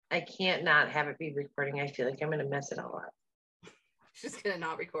I can't not have it be recording. I feel like I'm going to mess it all up. She's going to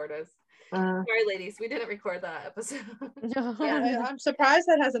not record us. Sorry, ladies. We didn't record that episode. Yeah, I'm surprised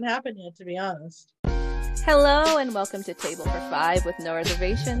that hasn't happened yet, to be honest. Hello and welcome to Table for Five with No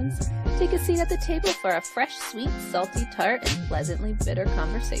Reservations. Take a seat at the table for a fresh, sweet, salty, tart, and pleasantly bitter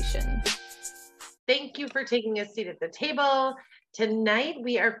conversation. Thank you for taking a seat at the table. Tonight,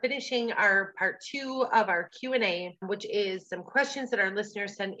 we are finishing our part 2 of our Q&A, which is some questions that our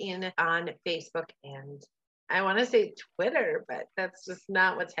listeners sent in on Facebook and I want to say Twitter, but that's just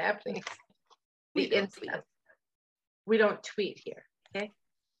not what's happening. We don't tweet here, okay?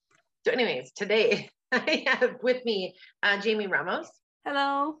 So anyways, today I have with me Jamie Ramos.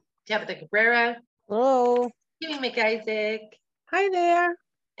 Hello. Tabitha Cabrera. Hello. Kimmy McIsaac. Hi there.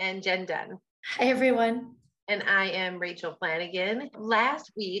 And Jen Dunn. Hi, everyone. And I am Rachel Flanagan.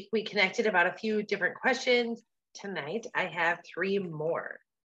 Last week, we connected about a few different questions. Tonight, I have 3 more.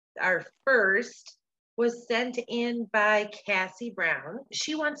 Our first was sent in by Cassie Brown.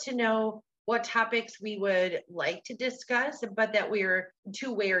 She wants to know what topics we would like to discuss, but that we're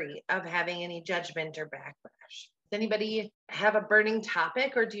too wary of having any judgment or backlash. Does anybody have a burning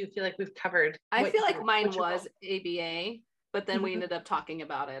topic, or do you feel like we've covered? I feel like mine was ABA, but then we ended up talking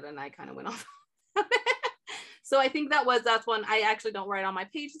about it and I kind of went off. So I think that's one I actually don't write on my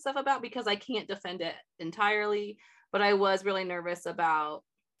page and stuff about because I can't defend it entirely, but I was really nervous about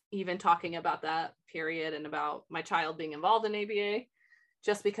even talking about that period and about my child being involved in ABA,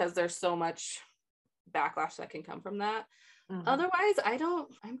 just because there's so much backlash that can come from that. Mm-hmm. Otherwise,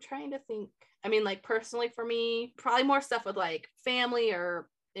 I'm trying to think. I mean, like personally for me, probably more stuff with like family or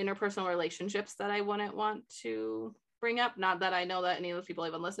interpersonal relationships that I wouldn't want to bring up. Not that I know that any of those people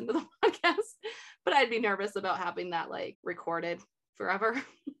even listen to the podcast, but I'd be nervous about having that like recorded forever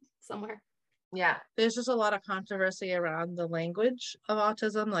somewhere. Yeah. There's just a lot of controversy around the language of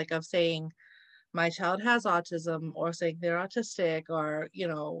autism, like of saying my child has autism or saying they're autistic or,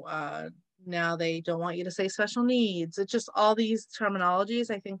 now they don't want you to say special needs. It's just all these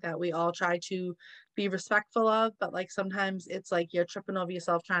terminologies I think that we all try to be respectful of, but like sometimes it's like you're tripping over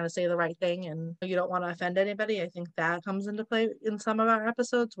yourself trying to say the right thing and you don't want to offend anybody. I think that comes into play in some of our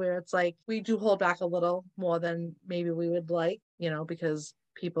episodes where it's like we do hold back a little more than maybe we would like, because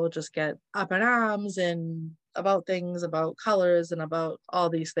people just get up in arms and about things, about colors and about all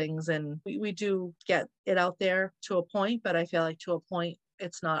these things. And we do get it out there to a point, but I feel like to a point,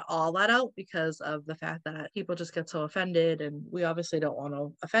 it's not all that out because of the fact that people just get so offended, and we obviously don't want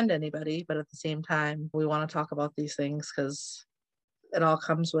to offend anybody, but at the same time, we want to talk about these things because it all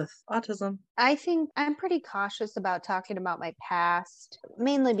comes with autism. I think I'm pretty cautious about talking about my past,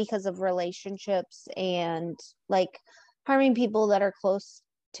 mainly because of relationships and like harming people that are close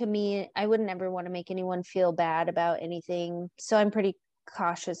to me. I wouldn't ever want to make anyone feel bad about anything. So I'm pretty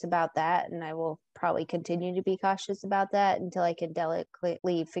cautious about that, and I will probably continue to be cautious about that until I can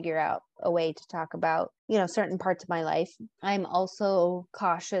delicately figure out a way to talk about, certain parts of my life. I'm also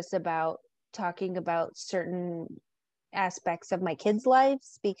cautious about talking about certain aspects of my kids'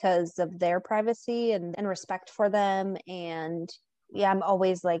 lives because of their privacy and respect for them. And yeah, I'm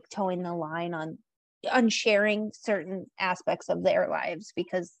always like towing the line on sharing certain aspects of their lives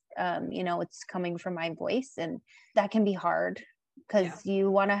because it's coming from my voice, and that can be hard because you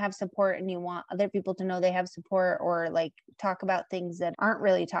want to have support and you want other people to know they have support, or like talk about things that aren't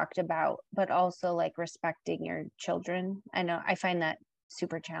really talked about, but also like respecting your children. I know I find that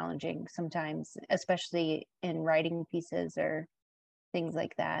super challenging sometimes, especially in writing pieces or things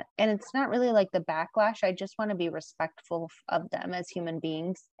like that. And it's not really like the backlash. I just want to be respectful of them as human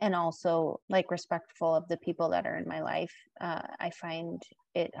beings, and also like respectful of the people that are in my life. I find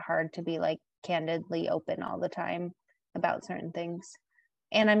it hard to be like candidly open all the time about certain things.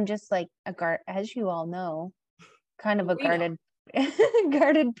 And I'm just like as you all know, kind of a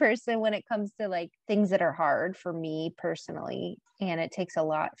guarded person when it comes to like things that are hard for me personally. And it takes a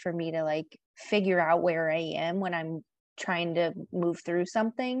lot for me to like figure out where I am when I'm trying to move through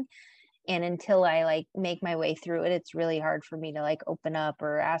something, and until I like make my way through it, it's really hard for me to like open up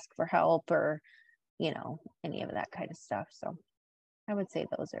or ask for help or any of that kind of stuff. So I would say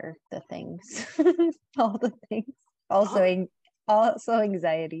those are the things. All the things. Also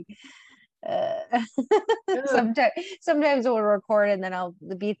anxiety. Sometimes we'll record and then I'll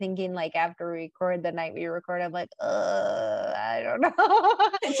be thinking like after we record, the night we record, I'm like, I don't know.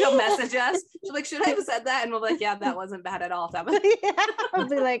 And she'll message us. She'll like, should I have said that? And we'll be like, yeah, that wasn't bad at all. Yeah, I'll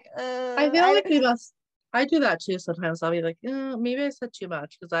be like, I feel like we must. I do that too sometimes. I'll be like, maybe I said too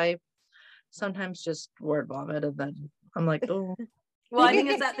much, because I sometimes just word vomit and then I'm like, oh. Well, I think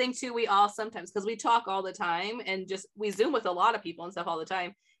it's that thing too. We all sometimes, because we talk all the time and just we Zoom with a lot of people and stuff all the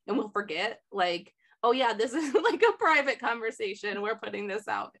time. and we'll forget, like, oh yeah, this is like a private conversation. We're putting this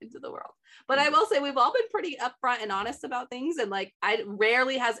out into the world. But I will say we've all been pretty upfront and honest about things. And like, I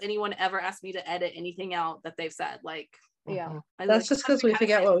rarely has anyone ever asked me to edit anything out that they've said. Like, Yeah. That's just because we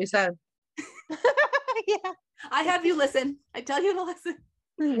forget what we said. Yeah. I have you listen. I tell you to listen.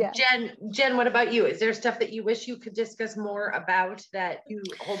 Yeah. Jen, what about you? Is there stuff that you wish you could discuss more about that you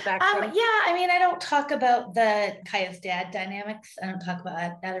hold back from? Yeah, I mean, I don't talk about the Kaya's dad dynamics. I don't talk about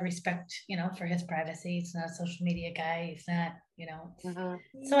it out of respect, for his privacy. He's not a social media guy. He's not,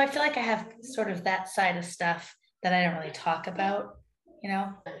 So I feel like I have sort of that side of stuff that I don't really talk about,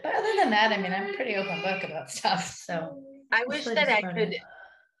 But other than that, I mean, I'm a pretty open book about stuff. So I wish that I could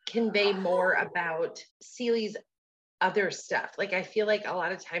convey more about Celie's other stuff. Like, I feel like a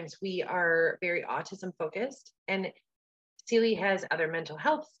lot of times we are very autism focused, and Celie has other mental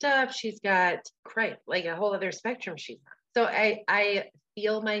health stuff. She's got like a whole other spectrum she's on. So I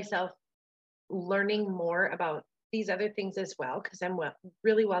feel myself learning more about these other things as well, because I'm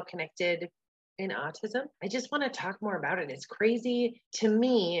really well connected in autism. I just want to talk more about it. It's crazy to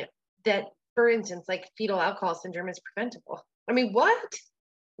me that, for instance, like fetal alcohol syndrome is preventable. I mean, what?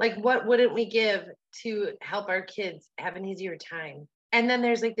 Like, what wouldn't we give to help our kids have an easier time? And then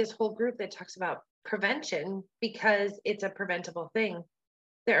there's like this whole group that talks about prevention because it's a preventable thing.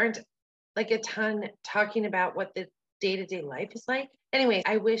 There aren't like a ton talking about what the day-to-day life is like. Anyway,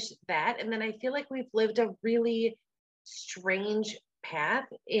 I wish that. And then I feel like we've lived a really strange path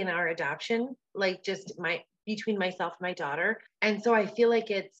in our adoption, like just between myself and my daughter. And so I feel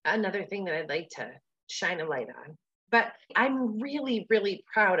like it's another thing that I'd like to shine a light on. But I'm really, really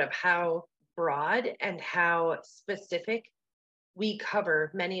proud of how broad and how specific we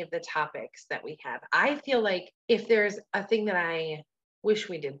cover many of the topics that we have. I feel like if there's a thing that I wish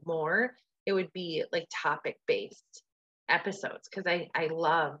we did more, it would be like topic-based episodes, because I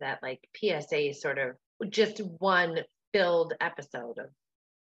love that, like, PSA sort of just one filled episode of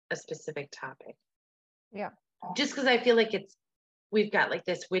a specific topic. Yeah. Just because I feel like we've got like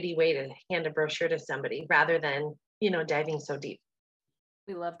this witty way to hand a brochure to somebody rather than diving so deep.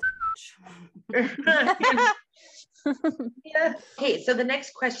 We love Yeah. Okay, so the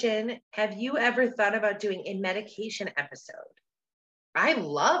next question, have you ever thought about doing a medication episode? I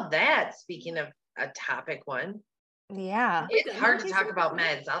love that. Speaking of a topic one. Yeah. It's hard to talk about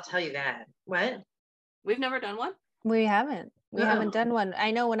meds, I'll tell you that. What? We've never done one? We haven't. We Oh. haven't done one.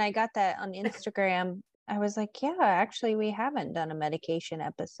 I know when I got that on Instagram, I was like, yeah, actually, we haven't done a medication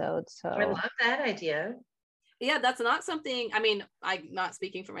episode. So I love that idea. Yeah, that's not something, I mean, I'm not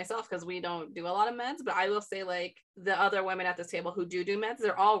speaking for myself because we don't do a lot of meds, but I will say, like, the other women at this table who do meds,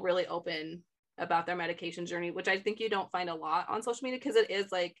 they're all really open about their medication journey, which I think you don't find a lot on social media because it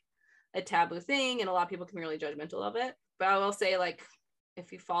is like a taboo thing and a lot of people can be really judgmental of it. But I will say, like,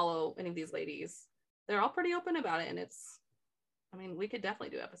 if you follow any of these ladies, they're all pretty open about it. And we could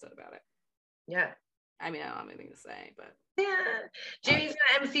definitely do an episode about it. Yeah. I mean, I don't have anything to say, but. Yeah. Jamie's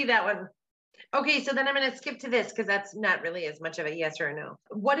going to MC that one. Okay, so then I'm going to skip to this because that's not really as much of a yes or a no.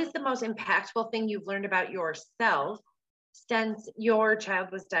 What is the most impactful thing you've learned about yourself since your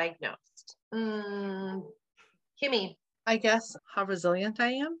child was diagnosed? Kimmy. I guess how resilient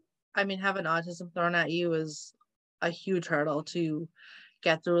I am. I mean, having autism thrown at you is a huge hurdle to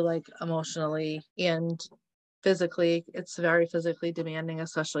get through, like, emotionally and physically. It's very physically demanding,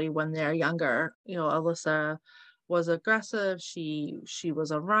 especially when they're younger. Alyssa was aggressive. She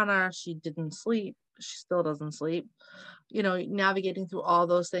was a runner. She didn't sleep. She still doesn't sleep. Navigating through all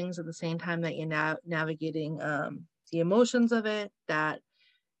those things at the same time that you're navigating the emotions of it, that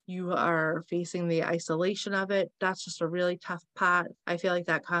you are facing the isolation of it. That's just a really tough part. I feel like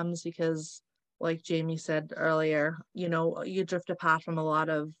that comes because, like Jamie said earlier, you drift apart from a lot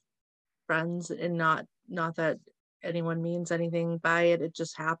of friends, and not that anyone means anything by it. It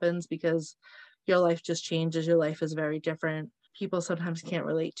just happens because your life just changes. Your life is very different. People sometimes can't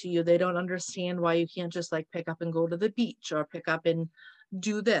relate to you. They don't understand why you can't just like pick up and go to the beach or pick up and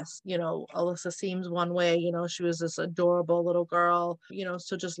do this. Alyssa seems one way, she was this adorable little girl,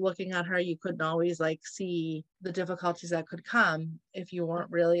 so just looking at her, you couldn't always like see the difficulties that could come if you weren't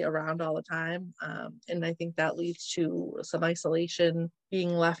really around all the time. And I think that leads to some isolation,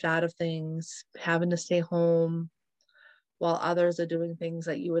 being left out of things, having to stay home while others are doing things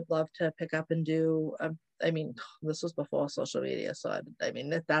that you would love to pick up and do. I mean, this was before social media, so I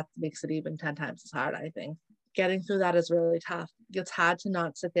mean that makes it even 10 times as hard, I think. getting through that is really tough. It's hard to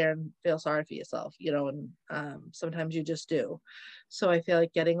not sit there and feel sorry for yourself, and sometimes you just do. So I feel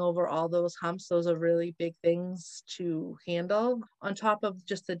like getting over all those humps, those are really big things to handle on top of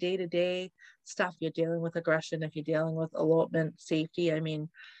just the day-to-day stuff. You're dealing with aggression, if you're dealing with elopement, safety. I mean,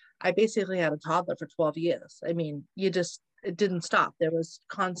 I basically had a toddler for 12 years. I mean, it didn't stop. There was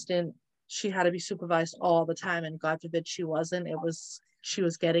constant, she had to be supervised all the time, and God forbid she wasn't. She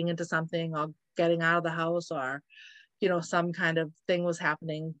was getting into something or getting out of the house, or some kind of thing was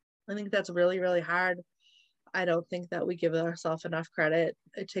happening. I think that's really, really hard. I don't think that we give ourselves enough credit.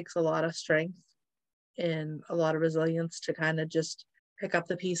 It takes a lot of strength and a lot of resilience to kind of just pick up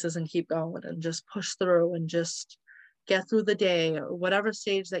the pieces and keep going and just push through and just get through the day, or whatever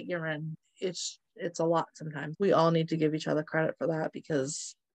stage that you're in. It's a lot sometimes. We all need to give each other credit for that,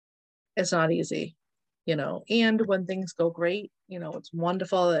 because it's not easy, and when things go great, it's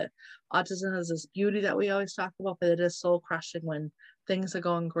wonderful that autism has this beauty that we always talk about, but it is soul crushing when things are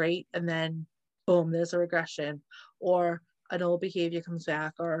going great and then boom, there's a regression, or an old behavior comes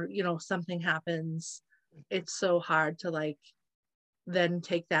back, or something happens. It's so hard to then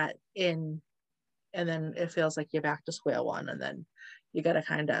take that in, and then it feels like you're back to square one, and then you got to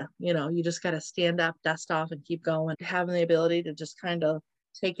kind of you just got to stand up, dust off, and keep going. Having the ability to just kind of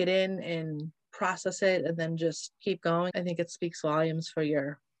take it in and process it and then just keep going, I think it speaks volumes for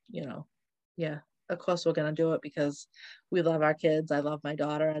your of course we're going to do it because we love our kids. I love my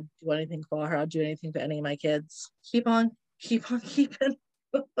daughter. I'd do anything for her. I'll do anything for any of my kids. Keep on keeping.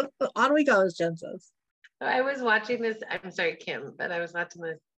 On we go, as Jen says. I was watching this, I'm sorry, Kim, but I was watching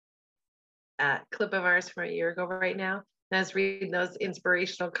this clip of ours from a year ago right now. And I was reading those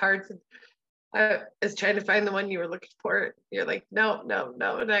inspirational cards. And I was trying to find the one you were looking for. You're like, no.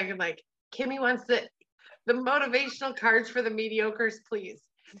 And I'm like, Kimmy wants the motivational cards for the mediocres, please.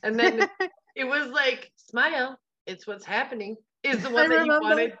 And then it was like, smile, it's what's happening, is the one that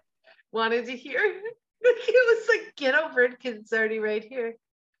you wanted to hear. It was like, get over it, because it's already right here.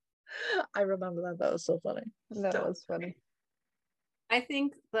 I remember that. That was so funny. That was funny. I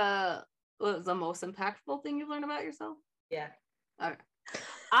think the most impactful thing you've learned about yourself? Yeah. Okay.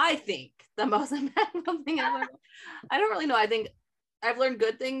 I think the most impactful thing I've learned, I don't really know. I think I've learned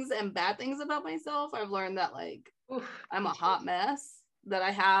good things and bad things about myself. I've learned that I'm a hot mess, that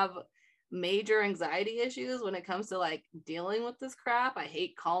I have major anxiety issues when it comes to dealing with this crap. I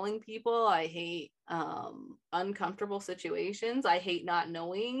hate calling people. I hate uncomfortable situations. I hate not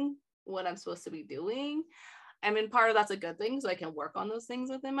knowing what I'm supposed to be doing. I mean, part of that's a good thing, so I can work on those things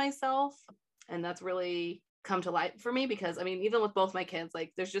within myself. And that's really come to light for me, because I mean, even with both my kids,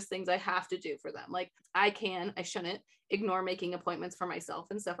 there's just things I have to do for them. I shouldn't ignore making appointments for myself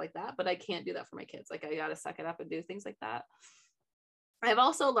and stuff like that, but I can't do that for my kids. I gotta suck it up and do things like that. I've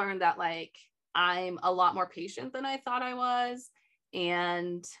also learned that I'm a lot more patient than I thought I was,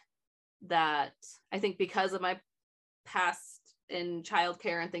 and that I think because of my past in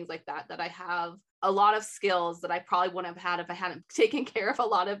childcare and things like that, that I have a lot of skills that I probably wouldn't have had if I hadn't taken care of a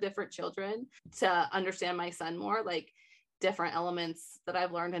lot of different children to understand my son more, different elements that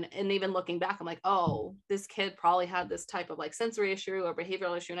I've learned. And even looking back, I'm like, oh, this kid probably had this type of sensory issue or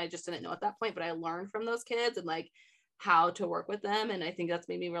behavioral issue, and I just didn't know at that point, but I learned from those kids and how to work with them. And I think that's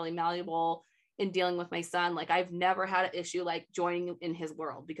made me really malleable in dealing with my son. I've never had an issue joining in his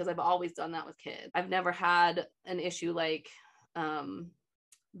world, because I've always done that with kids. I've never had an issue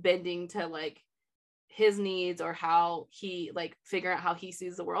bending to his needs, or how he figuring out how he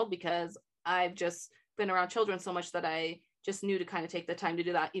sees the world, because I've just been around children so much that I just knew to kind of take the time to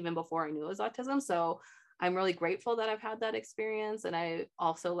do that even before I knew it was autism. So I'm really grateful that I've had that experience. And I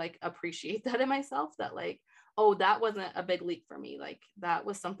also appreciate that in myself, that oh, that wasn't a big leap for me. That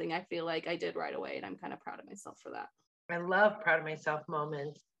was something I feel I did right away. And I'm kind of proud of myself for that. I love proud of myself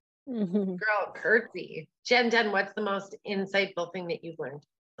moments. Girl, curtsy. Jen, what's the most insightful thing that you've learned?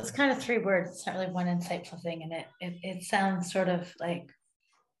 It's kind of 3 words. It's not really one insightful thing. And it sounds sort of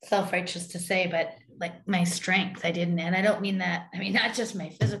self-righteous to say, but my strength, and I don't mean that. I mean, not just my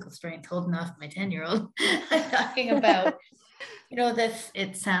physical strength, holding off my 10-year-old. I'm talking about,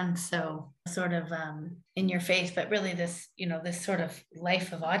 it sounds so sort of in your face, but really this sort of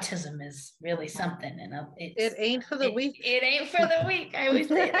life of autism is really something. And it ain't for the weak. It ain't for the weak. I always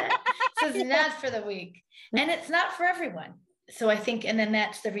say that. This is not for the weak. And it's not for everyone. So I think, and then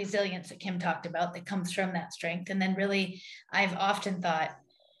that's the resilience that Kim talked about that comes from that strength. And then really, I've often thought,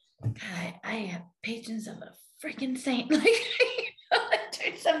 God, I have patience of a freaking saint.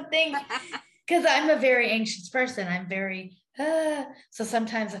 Do something, because I'm a very anxious person. I'm very So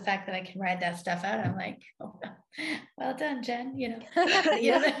sometimes the fact that I can ride that stuff out, I'm like, oh, well done, Jen. Yeah.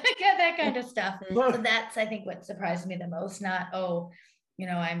 That kind of stuff. So that's, I think, what surprised me the most. Not, oh,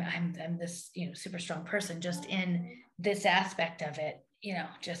 I'm this, super strong person, just in this aspect of it,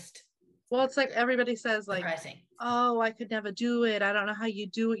 just. Well, it's like everybody says, like, surprising. Oh, I could never do it. I don't know how you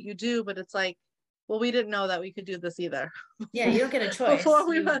do what you do, but it's like, well, we didn't know that we could do this either. Yeah, you don't get a choice.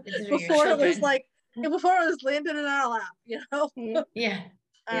 Before it was like, before it was landed in our lap,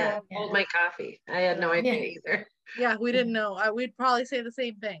 Yeah. Hold my coffee. I had no idea either. Yeah, we didn't know. We'd probably say the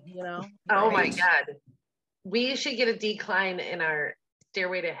same thing, Oh my God. We should get a decline in our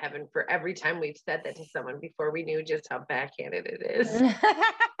stairway to heaven for every time we've said that to someone before we knew just how backhanded it is.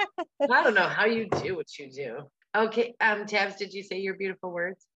 I don't know how you do what you do. Okay, Tabs, did you say your beautiful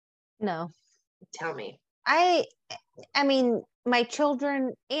words? No. Tell me. I mean, my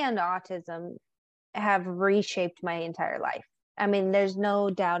children and autism have reshaped my entire life. I mean, there's no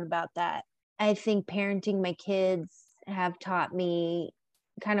doubt about that. I think parenting my kids have taught me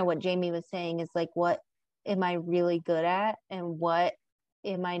kind of what Jamie was saying is like, what am I really good at and what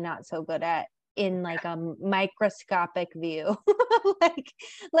am I not so good at in like a microscopic view. Like,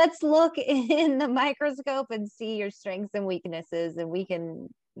 let's look in the microscope and see your strengths and weaknesses, and we can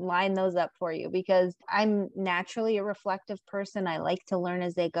line those up for you, because I'm naturally a reflective person. I like to learn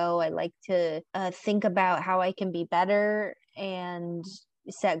as I go. I like to think about how I can be better and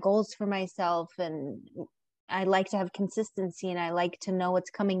set goals for myself, and I like to have consistency, and I like to know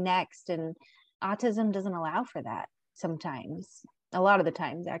what's coming next, and autism doesn't allow for that sometimes. A lot of the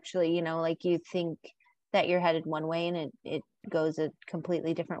times, actually, like you think that you're headed one way and it goes a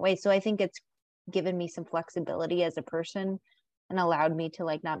completely different way. So I think it's given me some flexibility as a person and allowed me to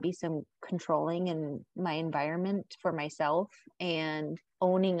like not be so controlling in my environment for myself, and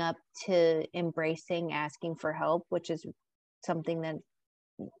owning up to embracing asking for help, which is something that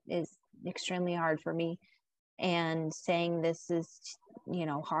is extremely hard for me, and saying this is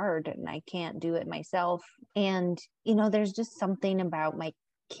hard and I can't do it myself. And there's just something about my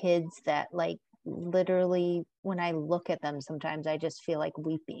kids that like literally when I look at them sometimes I just feel like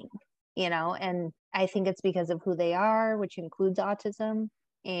weeping, and I think it's because of who they are, which includes autism,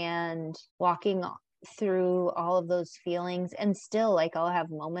 and walking through all of those feelings. And still, like, I'll have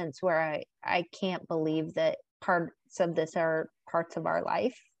moments where I can't believe that parts of this are parts of our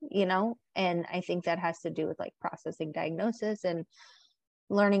life, and I think that has to do with like processing diagnosis and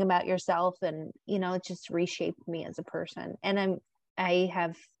learning about yourself. And it just reshaped me as a person, and I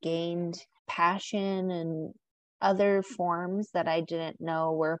have gained passion and other forms that I didn't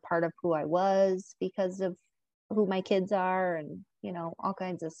know were part of who I was because of who my kids are, and all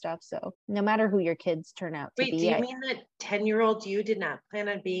kinds of stuff. So no matter who your kids turn out to be. Do you mean that 10-year-old you did not plan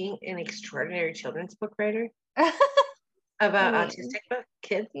on being an extraordinary children's book writer about autistic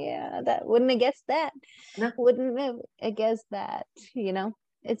kids? Yeah, that wouldn't have guessed that. No. Wouldn't have guessed that.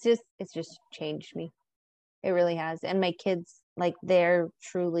 It's just changed me. It really has. And my kids, like, there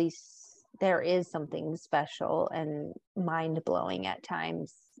is something special and mind-blowing at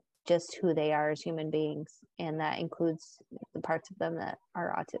times, just who they are as human beings, and that includes the parts of them that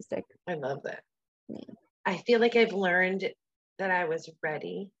are autistic. I love that. Yeah. I feel like I've learned that I was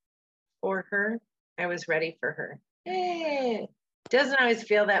ready for her. I was ready for her. Hey. Doesn't always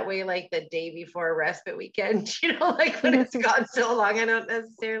feel that way like the day before a respite weekend, like when it's gone so long. I don't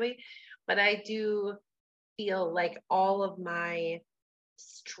necessarily, but I do feel like all of my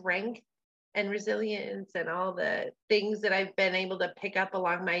strength and resilience and all the things that I've been able to pick up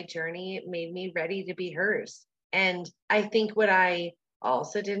along my journey made me ready to be hers. And I think what I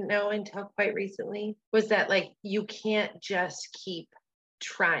also didn't know until quite recently was that, like, you can't just keep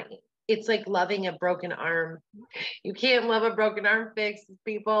trying. It's like loving a broken arm. You can't love a broken arm fix,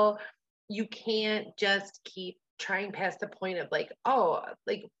 people. You can't just keep trying past the point of like, oh,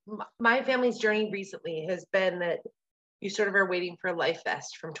 like my family's journey recently has been that you sort of are waiting for a life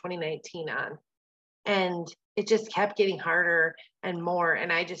vest from 2019 on. And it just kept getting harder and more.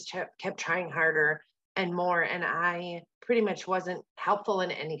 And I just kept trying harder and more. And I pretty much wasn't helpful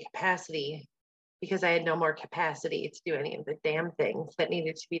in any capacity because I had no more capacity to do any of the damn things that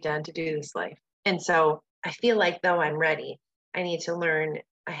needed to be done to do this life. And so I feel like though I'm ready, I need to learn.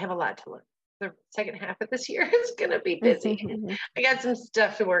 I have a lot to learn. The second half of this year is going to be busy. I got some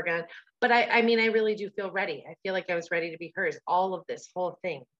stuff to work on, but I mean, I really do feel ready. I feel like I was ready to be hers. All of this whole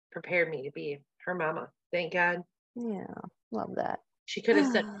thing prepared me to be her mama. Thank God. Yeah. Love that. She could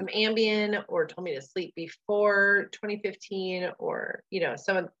have sent some Ambien or told me to sleep before 2015 or,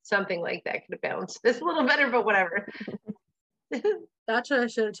 something like that could have balanced this a little better, but whatever. That's what I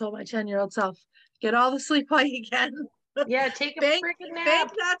should have told my 10-year-old self. Get all the sleep while you can. Yeah, take a Bank freaking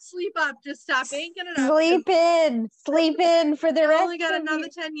nap. that sleep up. Just stop banking it up. Sleep in for the You rest only got of another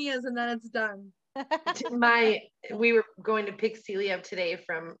 10 years and then it's done. We were going to pick Celia up today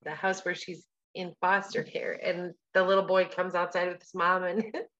from the house where she's in foster care, and the little boy comes outside with his mom, and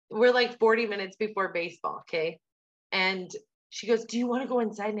we're like 40 minutes before baseball, okay? And she goes, do you want to go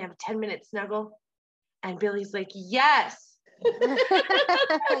inside and have a 10-minute snuggle? And Billy's like, yes.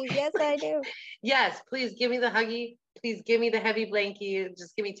 Yes, I do. Yes, please give me the huggy. Please give me the heavy blankie.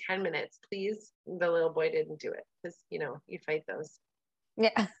 Just give me 10 minutes, please. The little boy didn't do it because, you know, you fight those.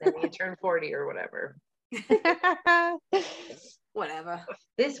 Yeah. Then you turn 40 or whatever. Whatever.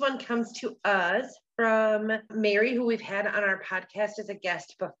 This one comes to us from Mary, who we've had on our podcast as a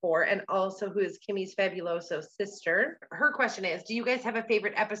guest before, and also who is Kimmy's Fabuloso sister. Her question is, do you guys have a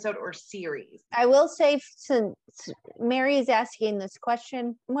favorite episode or series? I will say, since Mary is asking this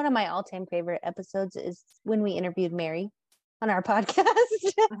question, one of my all-time favorite episodes is when we interviewed Mary on our podcast.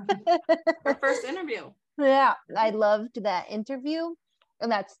 Our first interview. Yeah, I loved that interview. And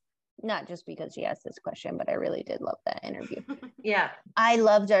that's not just because she asked this question, but I really did love that interview. Yeah. I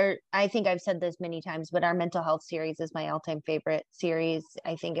loved I think I've said this many times, but our mental health series is my all-time favorite series.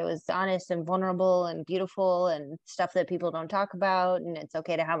 I think it was honest and vulnerable and beautiful and stuff that people don't talk about. And it's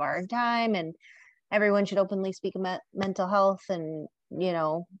okay to have a hard time. And everyone should openly speak about mental health. And, you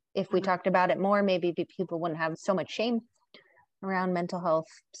know, if we talked about it more, maybe people wouldn't have so much shame around mental health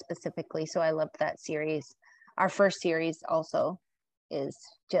specifically. So I loved that series. Our first series also is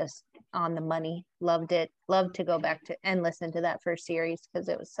just on the money. Loved it. Loved to go back to and listen to that first series because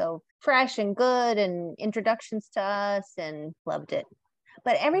it was so fresh and good and introductions to us, and loved it.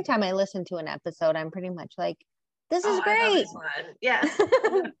 But every time I listen to an episode, I'm pretty much like, this is great. I love this one. Yeah.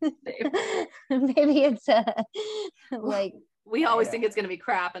 Maybe it's like, we always think it's going to be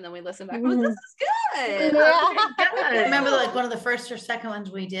crap, and then we listen back. Oh, this is good. I remember like one of the first or second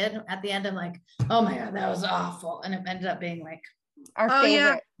ones we did at the end, I'm like, oh my God, that was awful. And it ended up being like our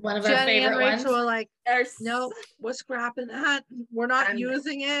favorite. One of Jenny our favorite and Rachel ones. were like, no, we're scrapping that. We're not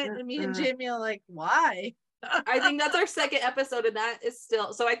using it. And me and Jamie are like, why? I think that's our second episode, and that is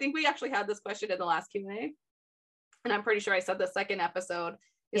still, so I think we actually had this question in the last Q&A, and I'm pretty sure I said the second episode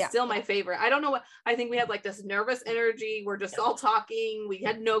is still my favorite. I don't know what, I think we had like this nervous energy. We're just all talking. We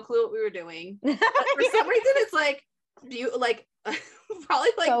had no clue what we were doing. But for some reason, it's like, probably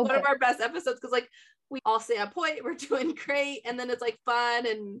like so one of our best episodes, because like we all stay on point, we're doing great, and then it's like fun,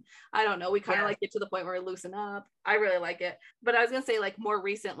 and I don't know, we kind of like get to the point where we loosen up. I really like it. But I was gonna say, like, more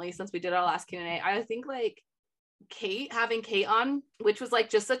recently, since we did our last Q&A, I think like having Kate on, which was like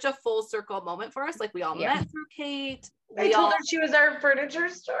just such a full circle moment for us. Like we all met through Kate. I told her she was our furniture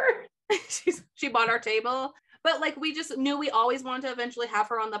store. she bought our table. But like we just knew we always wanted to eventually have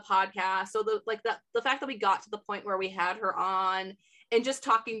her on the podcast. So the fact that we got to the point where we had her on and just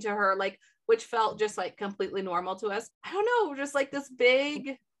talking to her, like, which felt just like completely normal to us. I don't know, just like this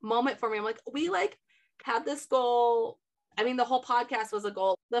big moment for me. I'm like, we like had this goal. I mean, the whole podcast was a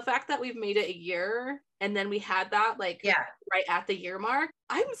goal. The fact that we've made it a year and then we had that like right at the year mark,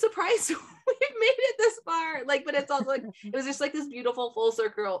 I'm surprised we've made it this far. Like, but it's also like, it was just like this beautiful full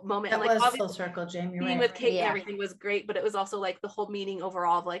circle moment. That and like was full circle, Jamie. Being with Kate and everything was great, but it was also like the whole meaning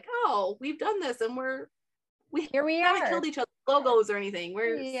overall of like, oh, we've done this and here we haven't killed each other's logos or anything.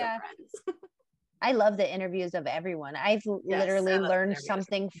 We're still friends. I love the interviews of everyone. I've literally learned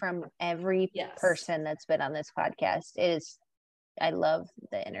something from every person that's been on this podcast. I love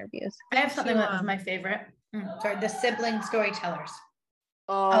the interviews. I have something that was my favorite. Sorry, the sibling storytellers.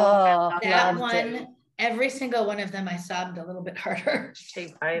 Oh, that one. Every single one of them, I sobbed a little bit harder.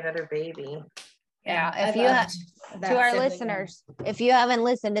 Take by another baby. Yeah, if you have, to our listeners, if you haven't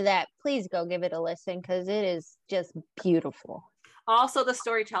listened to that, please go give it a listen because it is just beautiful. Also, the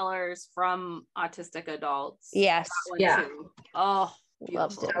storytellers from Autistic Adults. Yes. Yeah. Too. Oh,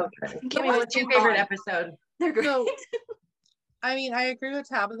 loved it. Kimmy, what's your favorite episode? They're great. So, I mean, I agree with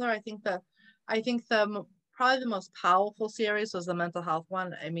Tabitha. I think the probably the most powerful series was the mental health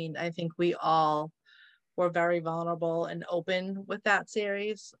one. I mean, I think we all were very vulnerable and open with that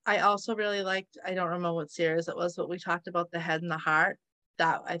series. I also really liked, I don't remember what series it was, but we talked about the head and the heart.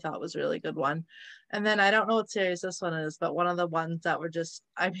 That I thought was a really good one. And then I don't know what series this one is, but one of the ones that were just,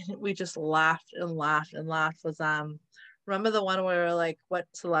 I mean, we just laughed and laughed and laughed was remember the one where we were like, what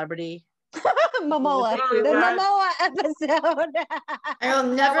celebrity? Momoa, the Momoa episode. I'll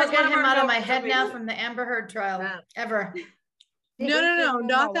never get him out of my head now from the Amber Heard trial ever. No,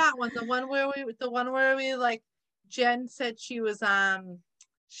 not that one. The one where we like, Jen said she was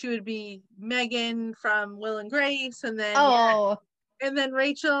she would be Megan from Will and Grace, and then And then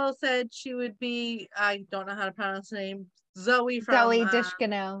Rachel said she would be, I don't know how to pronounce the name, Zoe from Zoe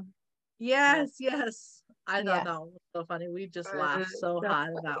Deschanel. Yes. I don't Yeah. know. It's so funny. We just laughed so hard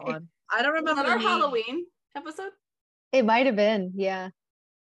at that one. I don't Was remember that the our name. Halloween episode? It might have been, yeah.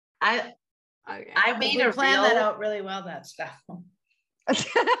 I Okay. made We a planned reel. that out really well, that stuff.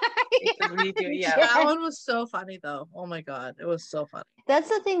 We do, yeah. That one was so funny though. Oh my God. It was so funny. That's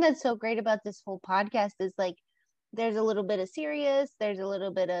the thing that's so great about this whole podcast is like there's a little bit of serious, there's a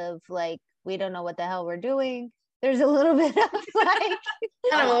little bit of like we don't know what the hell we're doing. There's a little bit of like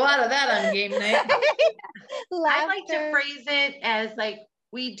Kind of a lot of that on game night. I like to laughter. phrase it as like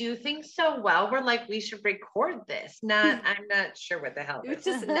we do things so well. We're like, we should record this. Not, I'm not sure what the hell. It's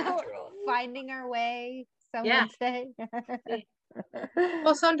This is. just natural. Finding our way, some Yeah. would say.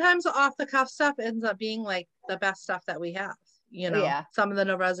 Well, sometimes off the cuff stuff ends up being like the best stuff that we have. You know, Yeah. some of the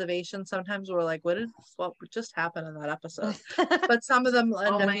no reservations. Sometimes we're like, what just happened in that episode? But some of them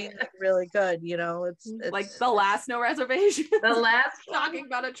end Oh up my being like, really good. You know, it's Like the last no reservation. The last Talking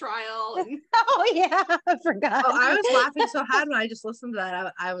about a trial. And Oh yeah, I forgot. Oh, I was laughing so hard when I just listened to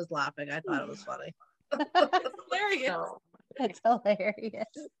that. I was laughing. I thought it was funny. it's hilarious. So, It's hilarious.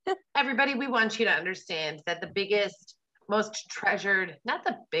 everybody, we want you to understand that the biggest, most treasured, not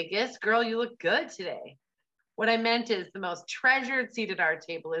the biggest, girl, you look good today. What I meant is the most treasured seat at our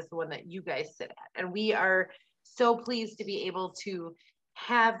table is the one that you guys sit at. And we are so pleased to be able to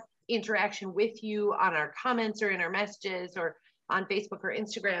have interaction with you on our comments or in our messages or on Facebook or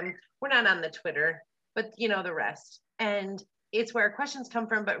Instagram. We're not on the Twitter, but you know the rest. And it's where our questions come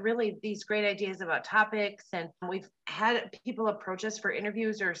from, but really these great ideas about topics. And we've had people approach us for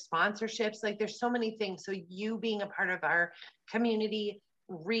interviews or sponsorships. Like there's so many things. So you being a part of our community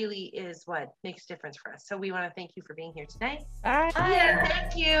really is what makes a difference for us. So we want to thank you for being here tonight. Yeah,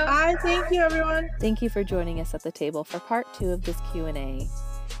 thank you. Hi, thank you, everyone. Thank you for joining us at the table for part 2 of this Q&A.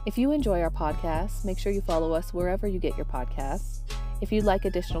 If you enjoy our podcast, make sure you follow us wherever you get your podcasts. If you'd like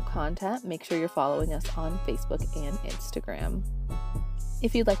additional content, make sure you're following us on Facebook and Instagram.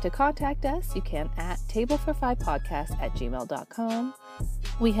 If you'd like to contact us, you can at tablefor5podcast@gmail.com.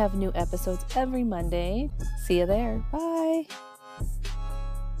 We have new episodes every Monday. See you there. Bye.